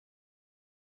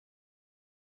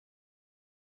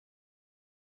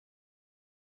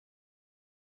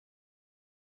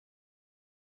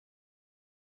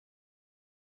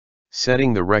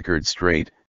Setting the record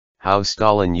straight, How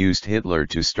Stalin Used Hitler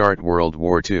to Start World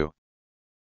War II.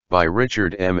 By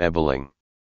Richard M. Ebeling.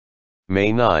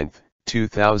 May 9,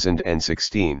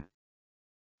 2016.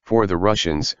 For the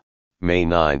Russians, May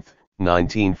 9,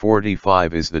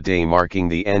 1945 is the day marking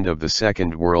the end of the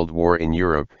Second World War in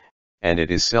Europe, and it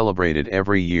is celebrated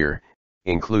every year,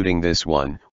 including this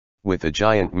one, with a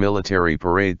giant military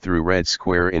parade through Red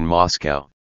Square in Moscow.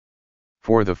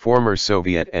 For the former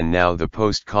Soviet and now the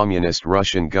post-communist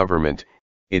Russian government,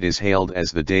 it is hailed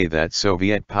as the day that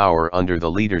Soviet power under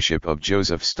the leadership of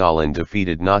Joseph Stalin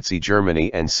defeated Nazi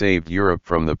Germany and saved Europe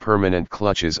from the permanent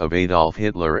clutches of Adolf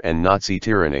Hitler and Nazi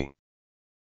tyranny.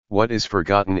 What is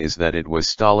forgotten is that it was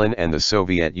Stalin and the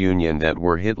Soviet Union that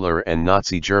were Hitler and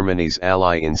Nazi Germany's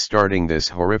ally in starting this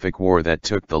horrific war that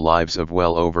took the lives of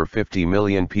well over 50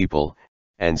 million people,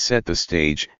 and set the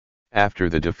stage, after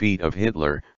the defeat of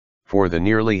Hitler, for the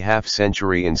nearly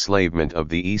half-century enslavement of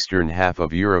the eastern half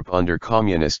of Europe under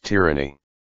communist tyranny.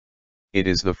 It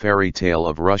is the fairy tale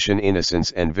of Russian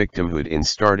innocence and victimhood in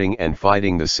starting and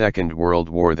fighting the Second World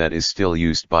War that is still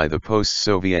used by the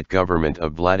post-Soviet government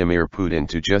of Vladimir Putin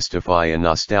to justify a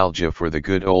nostalgia for the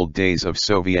good old days of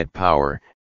Soviet power,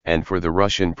 and for the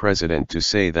Russian president to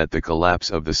say that the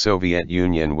collapse of the Soviet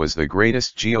Union was the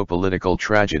greatest geopolitical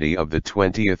tragedy of the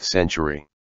 20th century.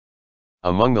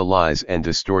 Among the lies and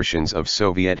distortions of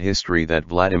Soviet history that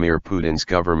Vladimir Putin's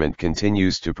government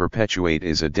continues to perpetuate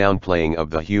is a downplaying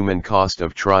of the human cost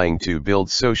of trying to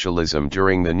build socialism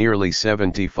during the nearly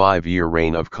 75-year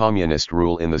reign of communist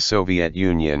rule in the Soviet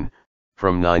Union,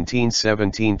 from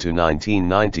 1917 to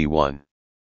 1991.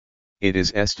 It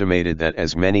is estimated that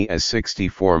as many as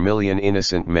 64 million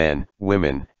innocent men,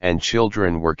 women, and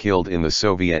children were killed in the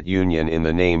Soviet Union in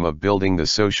the name of building the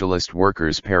socialist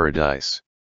workers' paradise.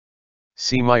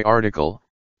 See my article,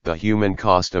 The Human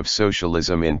Cost of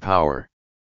Socialism in Power.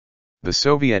 The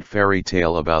Soviet fairy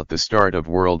tale about the start of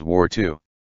World War II.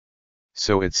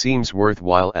 So it seems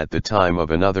worthwhile at the time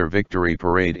of another victory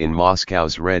parade in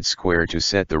Moscow's Red Square to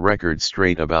set the record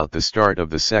straight about the start of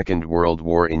the Second World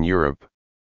War in Europe.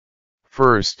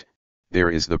 First, there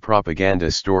is the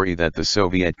propaganda story that the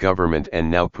Soviet government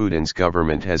and now Putin's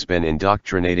government has been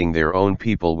indoctrinating their own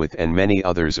people with and many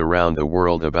others around the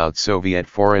world about Soviet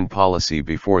foreign policy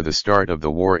before the start of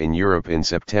the war in Europe in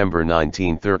September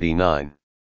 1939.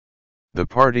 The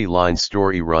party line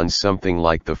story runs something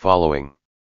like the following.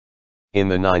 In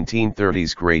the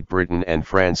 1930s, Great Britain and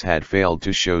France had failed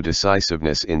to show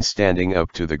decisiveness in standing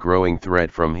up to the growing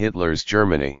threat from Hitler's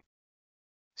Germany.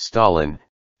 Stalin,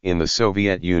 in the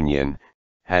Soviet Union,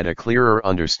 had a clearer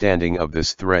understanding of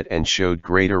this threat and showed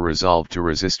greater resolve to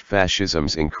resist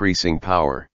fascism's increasing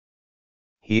power.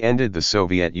 He ended the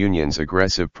Soviet Union's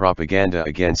aggressive propaganda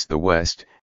against the West,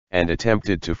 and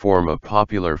attempted to form a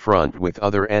popular front with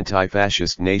other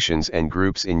anti-fascist nations and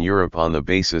groups in Europe on the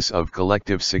basis of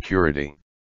collective security.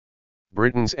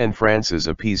 Britain's and France's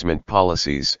appeasement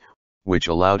policies, which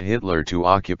allowed Hitler to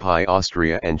occupy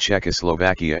Austria and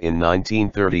Czechoslovakia in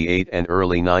 1938 and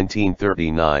early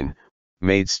 1939,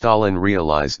 made Stalin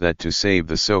realize that to save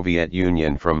the Soviet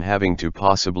Union from having to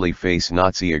possibly face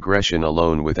Nazi aggression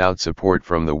alone without support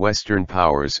from the Western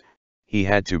powers, he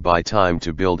had to buy time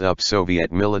to build up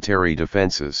Soviet military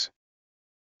defenses.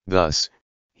 Thus,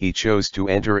 he chose to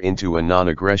enter into a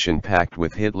non-aggression pact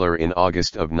with Hitler in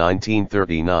August of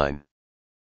 1939.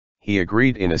 He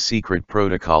agreed in a secret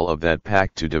protocol of that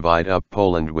pact to divide up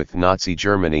Poland with Nazi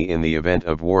Germany in the event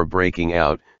of war breaking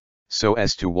out, so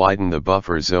as to widen the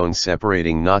buffer zone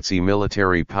separating Nazi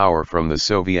military power from the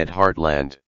Soviet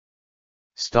heartland.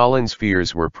 Stalin's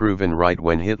fears were proven right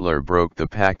when Hitler broke the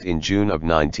pact in June of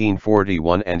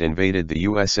 1941 and invaded the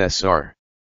USSR.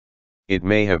 It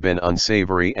may have been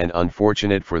unsavory and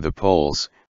unfortunate for the Poles,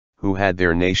 who had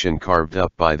their nation carved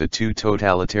up by the two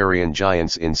totalitarian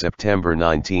giants in September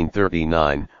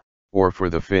 1939, or for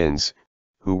the Finns,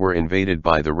 who were invaded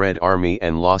by the Red Army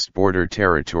and lost border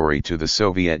territory to the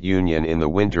Soviet Union in the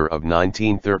winter of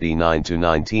 1939 to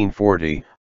 1940,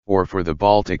 or for the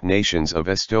Baltic nations of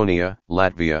Estonia,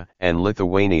 Latvia, and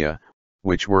Lithuania,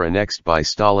 which were annexed by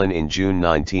Stalin in June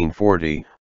 1940,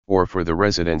 or for the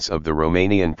residents of the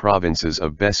Romanian provinces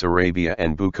of Bessarabia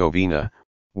and Bukovina,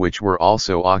 which were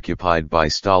also occupied by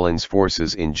Stalin's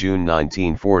forces in June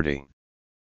 1940.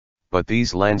 But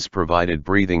these lands provided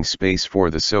breathing space for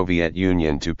the Soviet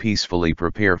Union to peacefully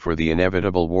prepare for the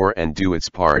inevitable war and do its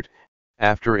part,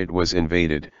 after it was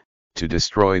invaded, to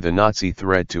destroy the Nazi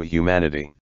threat to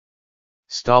humanity.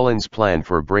 Stalin's plan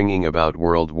for bringing about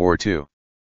World War II.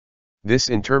 This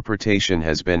interpretation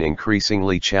has been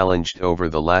increasingly challenged over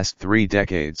the last 3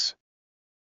 decades.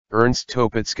 Ernst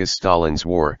Topitska's Stalin's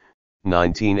War,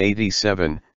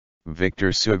 1987, Viktor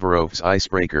Suvorov's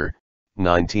Icebreaker,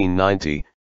 1990,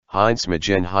 Heinz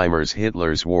Magenheimer's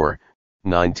Hitler's War,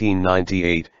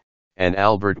 1998, and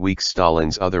Albert Weik's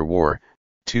Stalin's Other War,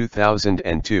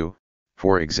 2002,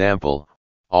 for example,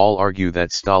 all argue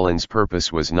that Stalin's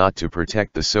purpose was not to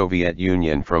protect the Soviet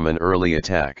Union from an early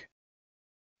attack.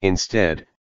 Instead,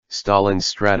 Stalin's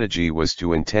strategy was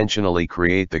to intentionally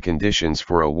create the conditions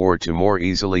for a war to more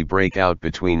easily break out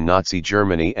between Nazi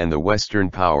Germany and the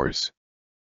Western powers.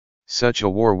 Such a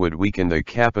war would weaken the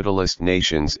capitalist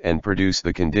nations and produce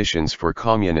the conditions for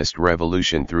communist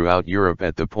revolution throughout Europe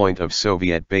at the point of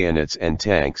Soviet bayonets and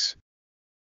tanks.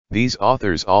 These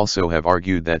authors also have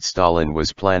argued that Stalin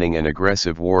was planning an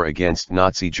aggressive war against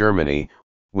Nazi Germany,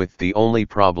 with the only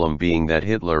problem being that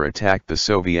Hitler attacked the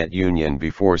Soviet Union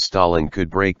before Stalin could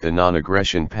break the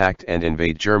non-aggression pact and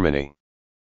invade Germany.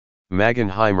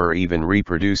 Magenheimer even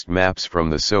reproduced maps from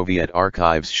the Soviet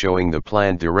archives showing the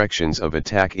planned directions of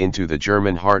attack into the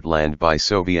German heartland by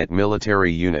Soviet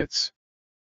military units.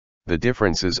 The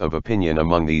differences of opinion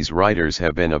among these writers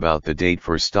have been about the date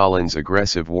for Stalin's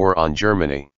aggressive war on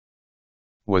Germany.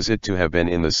 Was it to have been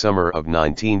in the summer of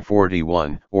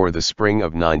 1941 or the spring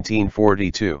of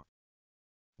 1942?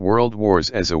 World wars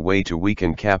as a way to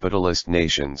weaken capitalist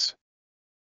nations.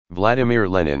 Vladimir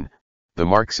Lenin, the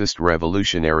Marxist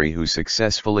revolutionary who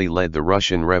successfully led the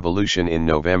Russian Revolution in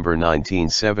November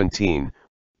 1917,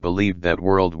 believed that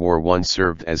World War I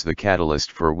served as the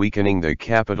catalyst for weakening the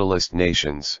capitalist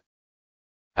nations.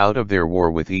 Out of their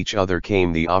war with each other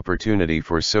came the opportunity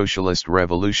for socialist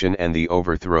revolution and the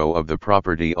overthrow of the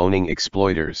property-owning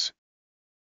exploiters.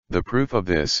 The proof of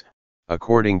this,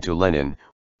 according to Lenin,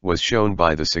 was shown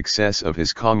by the success of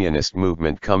his communist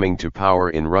movement coming to power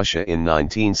in Russia in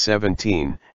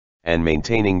 1917, and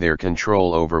maintaining their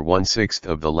control over 1/6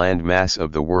 of the land mass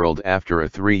of the world after a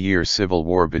 3-year civil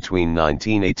war between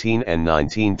 1918 and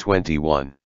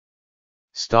 1921.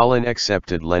 Stalin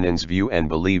accepted Lenin's view and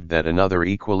believed that another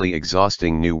equally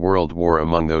exhausting new world war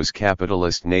among those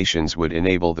capitalist nations would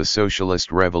enable the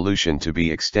socialist revolution to be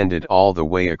extended all the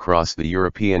way across the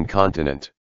European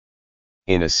continent.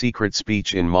 In a secret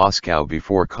speech in Moscow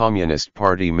before Communist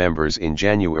Party members in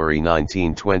January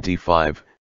 1925,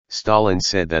 Stalin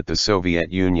said that the Soviet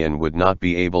Union would not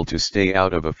be able to stay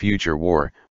out of a future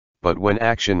war, but when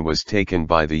action was taken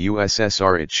by the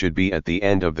USSR it should be at the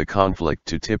end of the conflict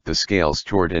to tip the scales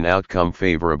toward an outcome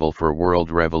favorable for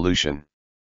world revolution.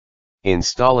 In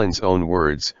Stalin's own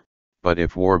words, "But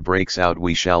if war breaks out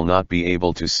we shall not be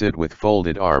able to sit with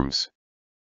folded arms.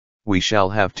 We shall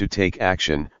have to take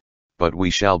action, but we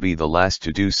shall be the last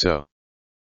to do so.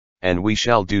 And we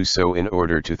shall do so in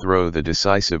order to throw the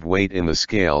decisive weight in the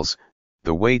scales,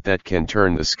 the weight that can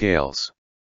turn the scales."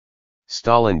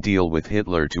 Stalin deal with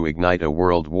Hitler to ignite a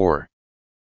world war.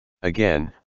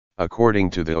 Again, according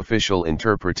to the official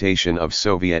interpretation of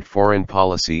Soviet foreign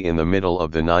policy in the middle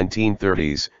of the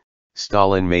 1930s,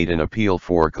 Stalin made an appeal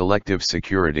for collective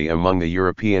security among the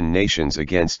European nations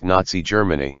against Nazi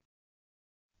Germany.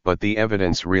 But the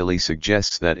evidence really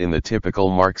suggests that in the typical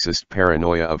Marxist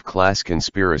paranoia of class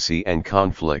conspiracy and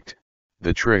conflict,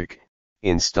 the trick,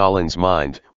 in Stalin's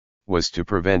mind, was to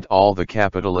prevent all the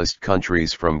capitalist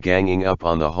countries from ganging up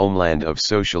on the homeland of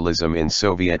socialism in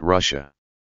Soviet Russia.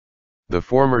 The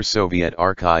former Soviet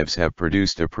archives have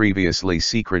produced a previously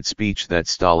secret speech that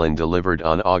Stalin delivered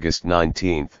on August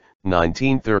 19,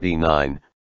 1939,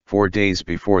 4 days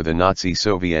before the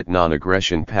Nazi-Soviet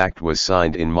non-aggression pact was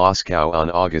signed in Moscow on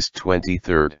August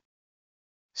 23.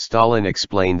 Stalin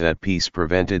explained that peace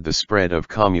prevented the spread of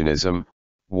communism,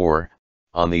 war,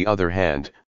 on the other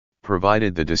hand,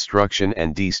 provided the destruction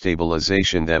and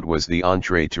destabilization that was the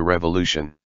entree to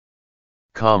revolution.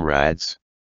 Comrades,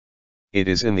 it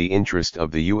is in the interest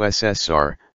of the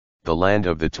USSR, the land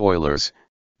of the toilers,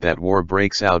 that war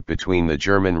breaks out between the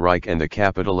German Reich and the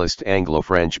capitalist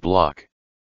Anglo-French bloc.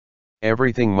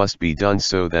 Everything must be done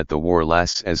so that the war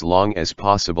lasts as long as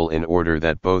possible in order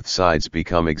that both sides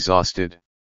become exhausted.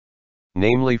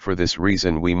 Namely, for this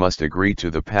reason we must agree to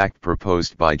the pact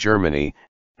proposed by Germany,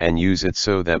 and use it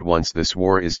so that once this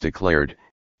war is declared,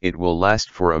 it will last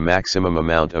for a maximum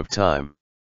amount of time.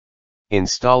 In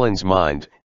Stalin's mind,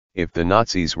 if the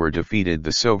Nazis were defeated, the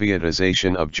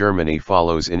Sovietization of Germany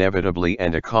follows inevitably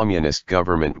and a communist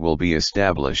government will be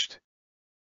established.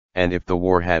 And if the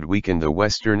war had weakened the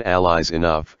Western Allies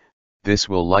enough, this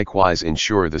will likewise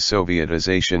ensure the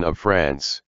Sovietization of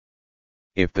France.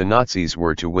 If the Nazis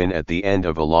were to win at the end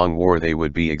of a long war, they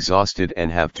would be exhausted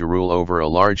and have to rule over a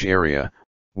large area,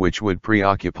 which would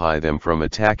preoccupy them from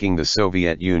attacking the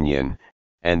Soviet Union,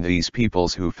 and these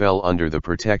peoples who fell under the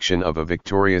protection of a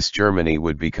victorious Germany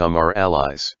would become our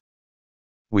allies.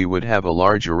 we would have a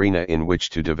large arena in which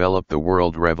to develop the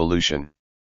world revolution.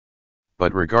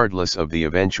 But regardless of the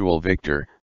eventual victor,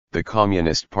 the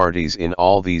communist parties in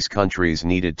all these countries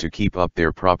needed to keep up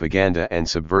their propaganda and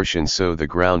subversion, so the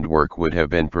groundwork would have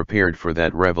been prepared for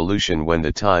that revolution when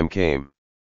the time came.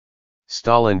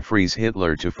 Stalin frees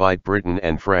Hitler to fight Britain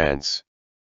and France.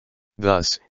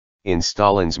 Thus, in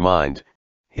Stalin's mind,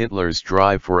 Hitler's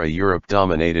drive for a Europe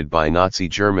dominated by Nazi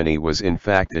Germany was in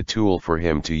fact a tool for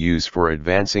him to use for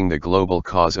advancing the global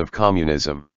cause of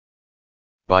communism.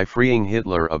 By freeing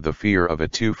Hitler of the fear of a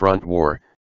two-front war,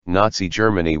 Nazi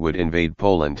Germany would invade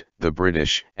Poland, the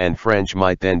British and French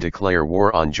might then declare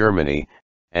war on Germany,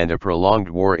 and a prolonged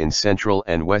war in Central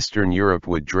and Western Europe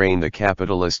would drain the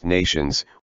capitalist nations,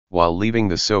 while leaving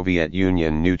the Soviet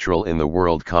Union neutral in the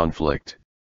world conflict.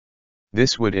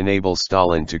 This would enable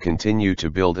Stalin to continue to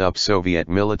build up Soviet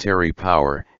military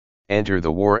power, enter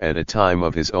the war at a time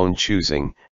of his own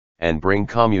choosing, and bring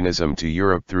communism to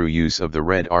Europe through use of the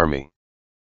Red Army.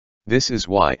 This is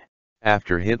why,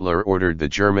 after Hitler ordered the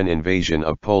German invasion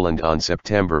of Poland on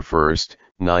September 1,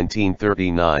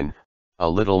 1939, a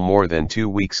little more than 2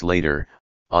 weeks later,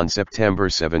 on September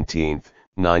 17,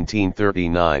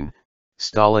 1939,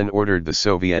 Stalin ordered the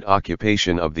Soviet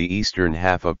occupation of the eastern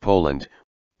half of Poland,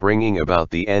 bringing about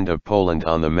the end of Poland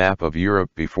on the map of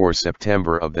Europe before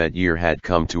September of that year had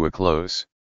come to a close.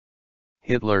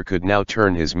 Hitler could now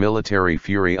turn his military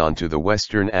fury onto the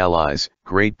Western Allies,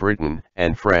 Great Britain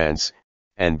and France,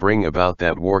 and bring about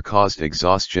that war-caused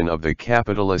exhaustion of the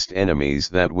capitalist enemies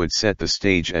that would set the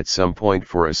stage at some point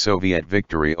for a Soviet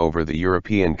victory over the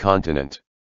European continent.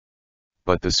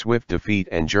 But the swift defeat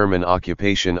and German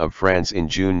occupation of France in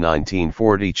June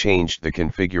 1940 changed the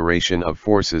configuration of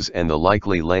forces and the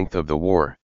likely length of the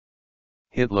war.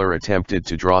 Hitler attempted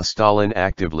to draw Stalin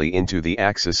actively into the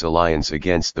Axis alliance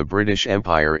against the British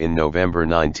Empire in November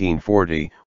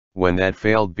 1940, when that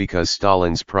failed because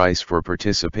Stalin's price for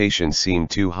participation seemed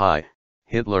too high.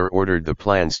 Hitler ordered the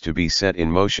plans to be set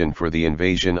in motion for the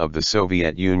invasion of the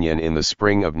Soviet Union in the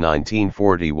spring of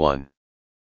 1941.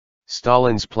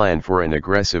 Stalin's plan for an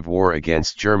aggressive war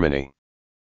against Germany.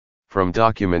 From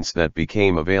documents that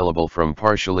became available from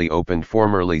partially opened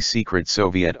formerly secret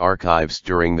Soviet archives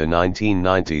during the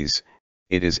 1990s,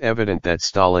 it is evident that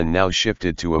Stalin now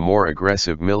shifted to a more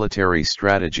aggressive military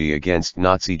strategy against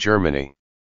Nazi Germany.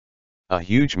 A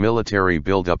huge military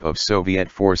buildup of Soviet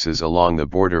forces along the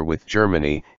border with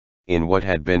Germany, in what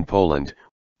had been Poland,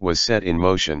 was set in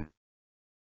motion.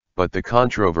 But the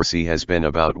controversy has been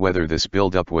about whether this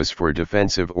buildup was for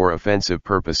defensive or offensive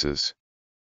purposes.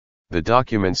 The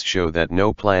documents show that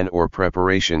no plan or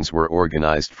preparations were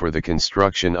organized for the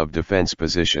construction of defense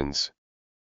positions.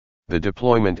 The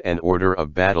deployment and order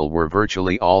of battle were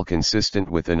virtually all consistent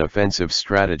with an offensive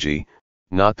strategy,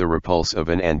 not the repulse of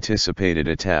an anticipated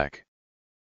attack.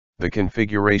 The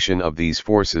configuration of these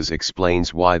forces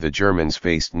explains why the Germans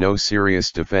faced no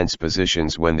serious defense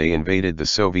positions when they invaded the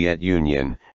Soviet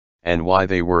Union, and why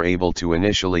they were able to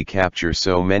initially capture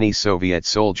so many Soviet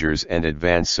soldiers and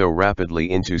advance so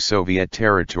rapidly into Soviet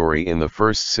territory in the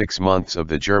first 6 months of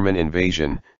the German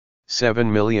invasion.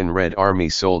 7 million Red Army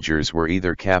soldiers were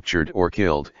either captured or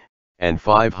killed, and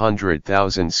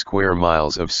 500,000 square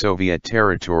miles of Soviet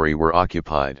territory were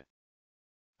occupied.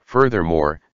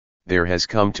 Furthermore, there has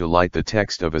come to light the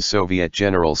text of a Soviet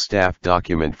General Staff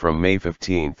document from May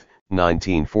 15,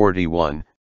 1941,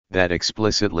 that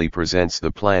explicitly presents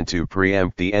the plan to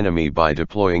preempt the enemy by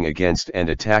deploying against and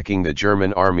attacking the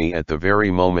German army at the very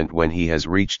moment when he has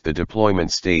reached the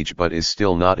deployment stage but is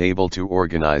still not able to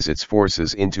organize its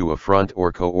forces into a front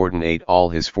or coordinate all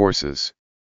his forces.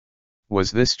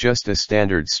 Was this just a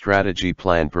standard strategy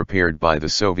plan prepared by the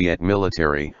Soviet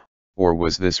military, or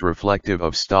was this reflective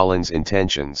of Stalin's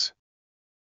intentions?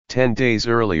 10 days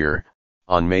earlier,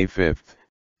 on May 5,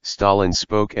 Stalin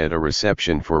spoke at a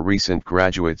reception for recent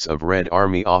graduates of Red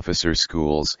Army officer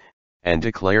schools, and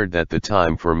declared that the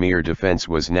time for mere defense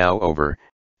was now over,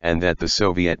 and that the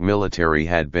Soviet military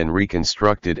had been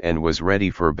reconstructed and was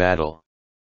ready for battle.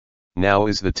 Now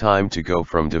is the time to go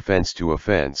from defense to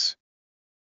offense.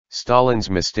 Stalin's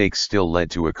mistakes still led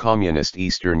to a communist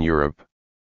Eastern Europe.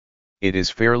 It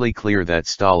is fairly clear that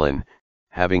Stalin,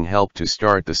 having helped to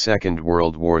start the Second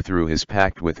World War through his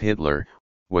pact with Hitler,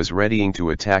 was readying to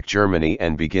attack Germany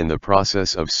and begin the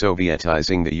process of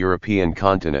Sovietizing the European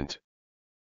continent.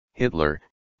 Hitler,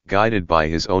 guided by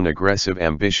his own aggressive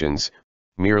ambitions,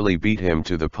 merely beat him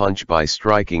to the punch by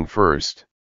striking first.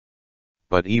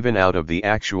 But even out of the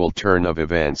actual turn of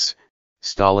events,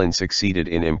 Stalin succeeded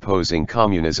in imposing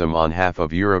communism on half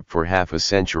of Europe for half a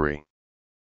century.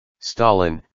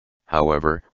 Stalin,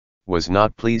 however, was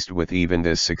not pleased with even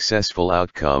this successful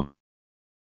outcome.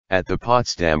 At the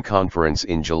Potsdam Conference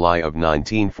in July of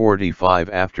 1945,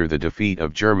 after the defeat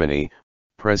of Germany,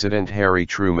 President Harry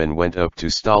Truman went up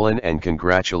to Stalin and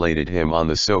congratulated him on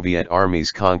the Soviet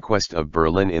Army's conquest of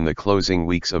Berlin in the closing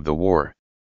weeks of the war.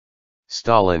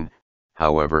 Stalin,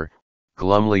 however,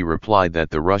 glumly replied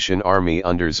that the Russian army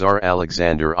under Tsar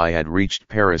Alexander I had reached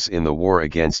Paris in the war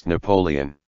against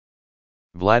Napoleon.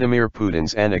 Vladimir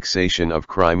Putin's annexation of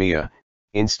Crimea,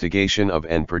 instigation of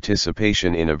and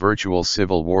participation in a virtual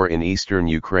civil war in eastern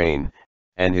Ukraine,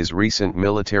 and his recent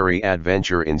military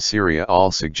adventure in Syria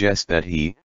all suggest that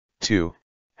he, too,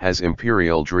 has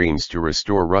imperial dreams to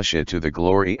restore Russia to the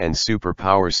glory and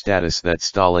superpower status that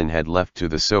Stalin had left to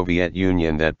the Soviet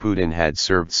Union, that Putin had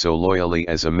served so loyally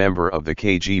as a member of the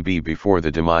KGB before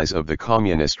the demise of the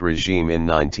communist regime in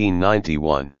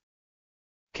 1991.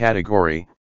 Category: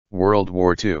 World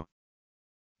War II.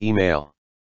 Email.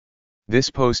 This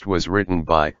post was written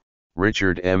by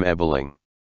Richard M. Ebeling.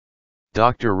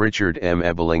 Dr. Richard M.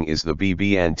 Ebeling is the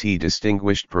BB&T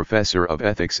Distinguished Professor of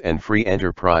Ethics and Free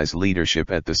Enterprise Leadership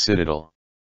at the Citadel.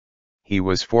 He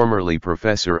was formerly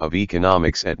Professor of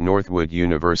Economics at Northwood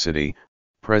University,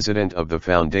 President of the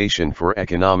Foundation for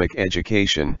Economic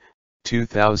Education,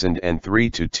 2003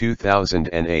 to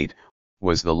 2008,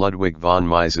 was the Ludwig von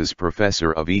Mises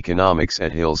Professor of Economics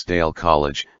at Hillsdale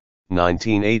College,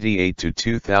 1988 to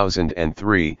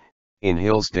 2003, in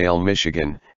Hillsdale,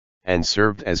 Michigan, and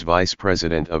served as Vice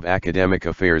President of Academic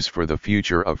Affairs for the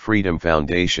Future of Freedom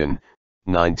Foundation,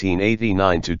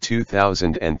 1989 to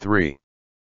 2003.